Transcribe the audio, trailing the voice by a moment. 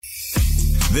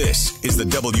This is the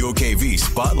WOKV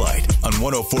Spotlight on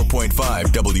 104.5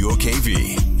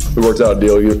 WOKV. We worked out a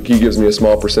deal. He gives me a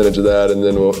small percentage of that, and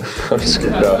then I'm just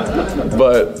kidding. No.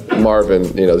 But Marvin,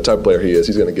 the type of player he is,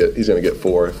 he's gonna get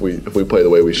 4 if we play the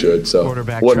way we should. So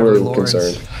quarterback wasn't Trevor really Lawrence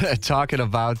concerned. talking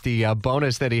about the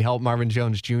bonus that he helped Marvin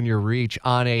Jones Jr. reach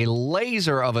on a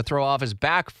laser of a throw off his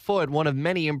back foot, one of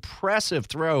many impressive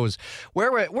throws.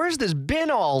 Where's this been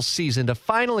all season to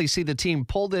finally see the team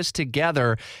pull this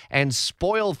together and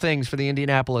spoil things for the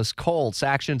Indianapolis Colts?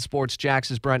 Action Sports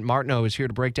Jax's Brent Martineau is here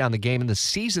to break down the game and the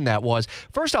season that was.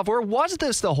 First off, where was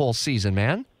this the whole season,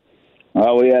 man?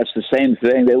 Oh, yeah, it's the same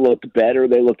thing. They looked better.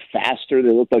 They looked faster.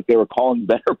 They looked like they were calling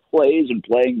better plays and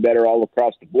playing better all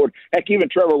across the board. Heck, even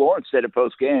Trevor Lawrence said it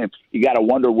post-game. You got to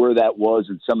wonder where that was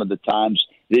in some of the times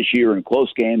this year in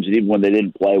close games and even when they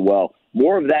didn't play well.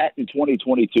 More of that in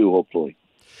 2022, hopefully.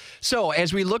 So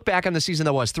as we look back on the season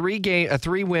that was, 3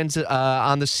 wins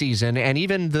on the season, and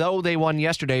even though they won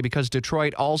yesterday because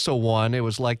Detroit also won, it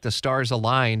was like the stars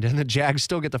aligned, and the Jags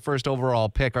still get the first overall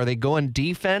pick. Are they going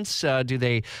defense? Do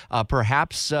they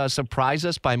perhaps surprise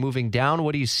us by moving down?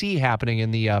 What do you see happening in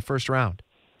the first round?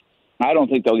 I don't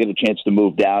think they'll get a chance to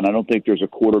move down. I don't think there's a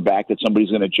quarterback that somebody's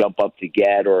going to jump up to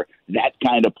get or that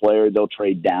kind of player they'll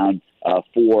trade down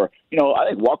for. I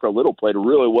think Walker Little played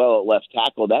really well at left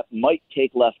tackle. That might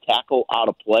take left tackle out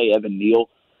of play. Evan Neal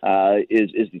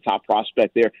is the top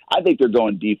prospect there. I think they're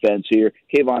going defense here.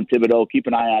 Kayvon Thibodeau, keep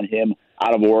an eye on him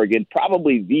out of Oregon.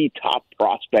 Probably the top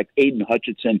prospect. Aiden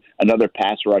Hutchinson, another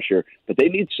pass rusher. But they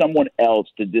need someone else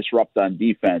to disrupt on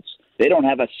defense. They don't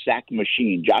have a sack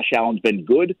machine. Josh Allen's been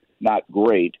good, not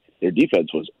great. Their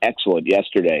defense was excellent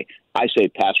yesterday. I say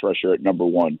pass rusher at number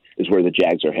 1 is where the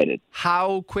Jags are headed.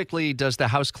 How quickly does the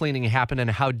house cleaning happen, and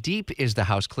how deep is the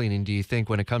house cleaning, do you think,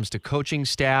 when it comes to coaching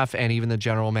staff and even the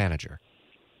general manager?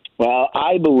 Well,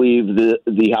 I believe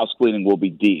the house cleaning will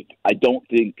be deep. I don't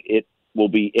think it will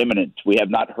be imminent. We have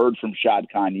not heard from Shad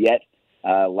Khan yet.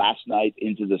 Last night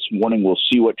into this morning, we'll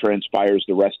see what transpires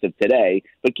the rest of today.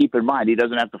 But keep in mind, he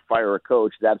doesn't have to fire a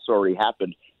coach. That's already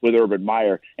happened with Urban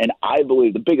Meyer. And I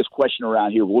believe the biggest question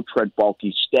around here, will Trent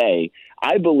Baalke stay?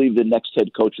 I believe the next head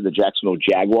coach of the Jacksonville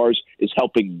Jaguars is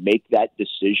helping make that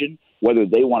decision, whether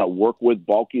they want to work with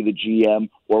Baalke, the GM,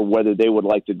 or whether they would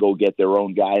like to go get their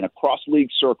own guy. And across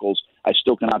league circles, I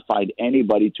still cannot find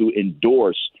anybody to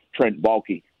endorse Trent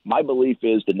Baalke. My belief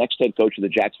is the next head coach of the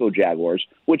Jacksonville Jaguars,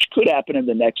 which could happen in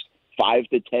the next 5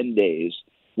 to 10 days,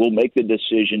 will make the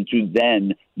decision to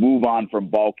then move on from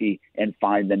Baalke and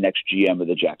find the next GM of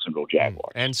the Jacksonville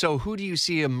Jaguars. And so who do you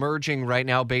see emerging right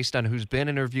now based on who's been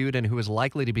interviewed and who is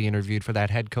likely to be interviewed for that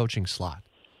head coaching slot?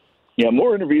 Yeah,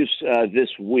 more interviews this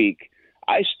week.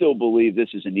 I still believe this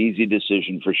is an easy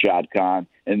decision for Shad Khan,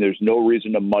 and there's no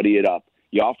reason to muddy it up.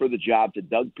 You offer the job to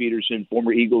Doug Peterson,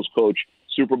 former Eagles coach,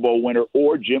 Super Bowl winner,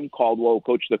 or Jim Caldwell,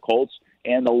 coach of the Colts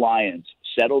and the Lions.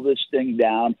 Settle this thing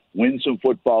down, win some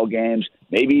football games,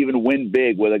 maybe even win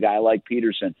big with a guy like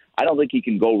Peterson. I don't think he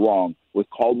can go wrong with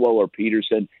Caldwell or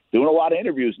Peterson. Doing a lot of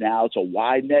interviews now. It's a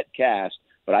wide net cast.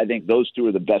 But I think those two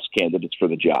are the best candidates for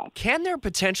the job. Can there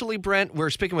potentially, Brent,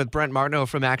 we're speaking with Brent Martineau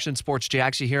from Action Sports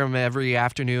Jax. You hear him every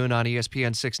afternoon on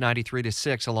ESPN 693 to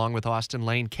 6, along with Austin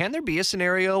Lane. Can there be a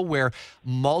scenario where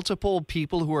multiple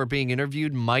people who are being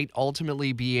interviewed might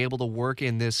ultimately be able to work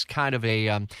in this kind of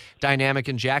a dynamic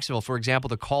in Jacksonville? For example,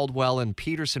 the Caldwell and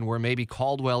Peterson, where maybe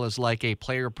Caldwell is like a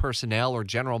player personnel or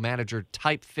general manager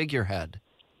type figurehead.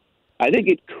 I think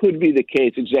it could be the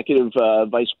case. Executive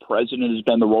vice president has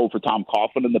been the role for Tom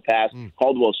Coughlin in the past.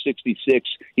 Caldwell's 66.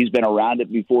 He's been around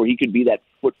it before. He could be that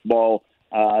football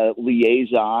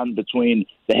liaison between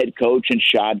the head coach and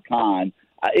Shad Khan.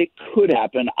 It could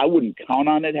happen. I wouldn't count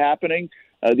on it happening.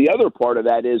 The other part of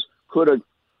that is, could a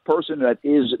person that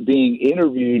is being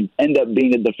interviewed end up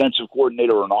being a defensive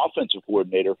coordinator or an offensive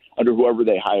coordinator under whoever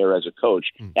they hire as a coach?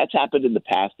 That's happened in the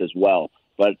past as well.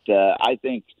 But I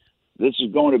think this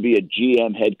is going to be a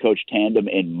GM head coach tandem,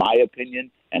 in my opinion,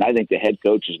 and I think the head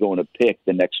coach is going to pick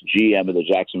the next GM of the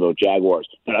Jacksonville Jaguars.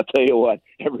 But I'll tell you what,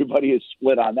 everybody is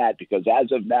split on that because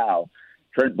as of now,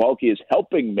 Trent Baalke is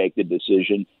helping make the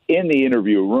decision in the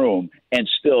interview room and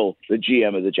still the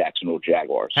GM of the Jacksonville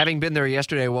Jaguars. Having been there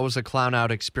yesterday, what was the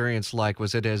clown-out experience like?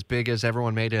 Was it as big as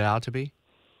everyone made it out to be?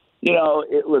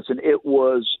 Listen, it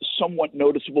was somewhat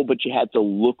noticeable, but you had to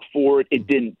look for it. It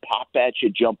didn't pop at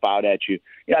you, jump out at you.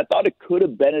 I thought it could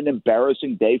have been an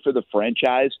embarrassing day for the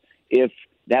franchise if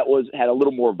that had a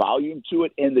little more volume to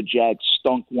it and the Jags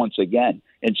stunk once again.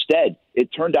 Instead, it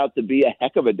turned out to be a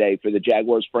heck of a day for the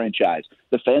Jaguars franchise.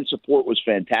 The fan support was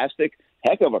fantastic.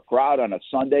 Heck of a crowd on a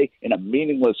Sunday in a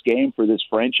meaningless game for this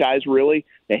franchise, really.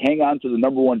 They hang on to the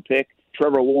number 1 pick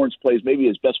Trevor Lawrence plays maybe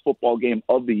his best football game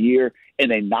of the year, and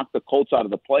they knocked the Colts out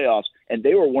of the playoffs. And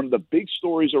they were one of the big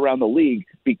stories around the league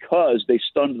because they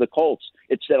stunned the Colts.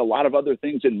 It set a lot of other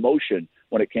things in motion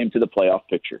when it came to the playoff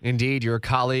picture. Indeed, your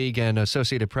colleague and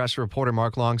Associated Press reporter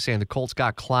Mark Long saying the Colts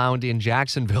got clowned in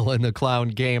Jacksonville in the clown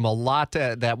game. A lot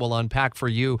that will unpack for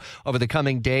you over the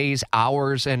coming days,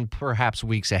 hours, and perhaps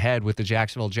weeks ahead with the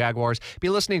Jacksonville Jaguars. Be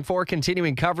listening for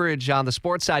continuing coverage on the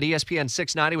sports side, ESPN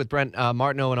 690 with Brent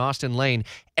Martineau and Austin Lane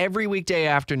every weekday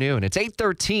afternoon. It's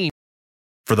 8:13.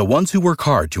 For the ones who work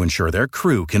hard to ensure their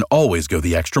crew can always go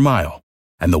the extra mile,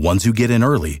 and the ones who get in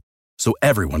early so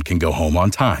everyone can go home on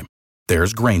time,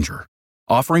 there's Grainger,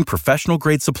 offering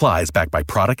professional-grade supplies backed by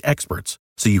product experts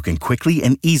so you can quickly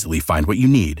and easily find what you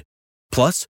need.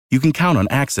 Plus, you can count on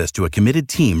access to a committed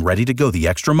team ready to go the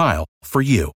extra mile for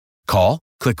you. Call,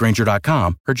 click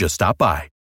Grainger.com, or just stop by.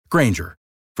 Grainger,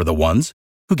 for the ones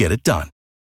who get it done.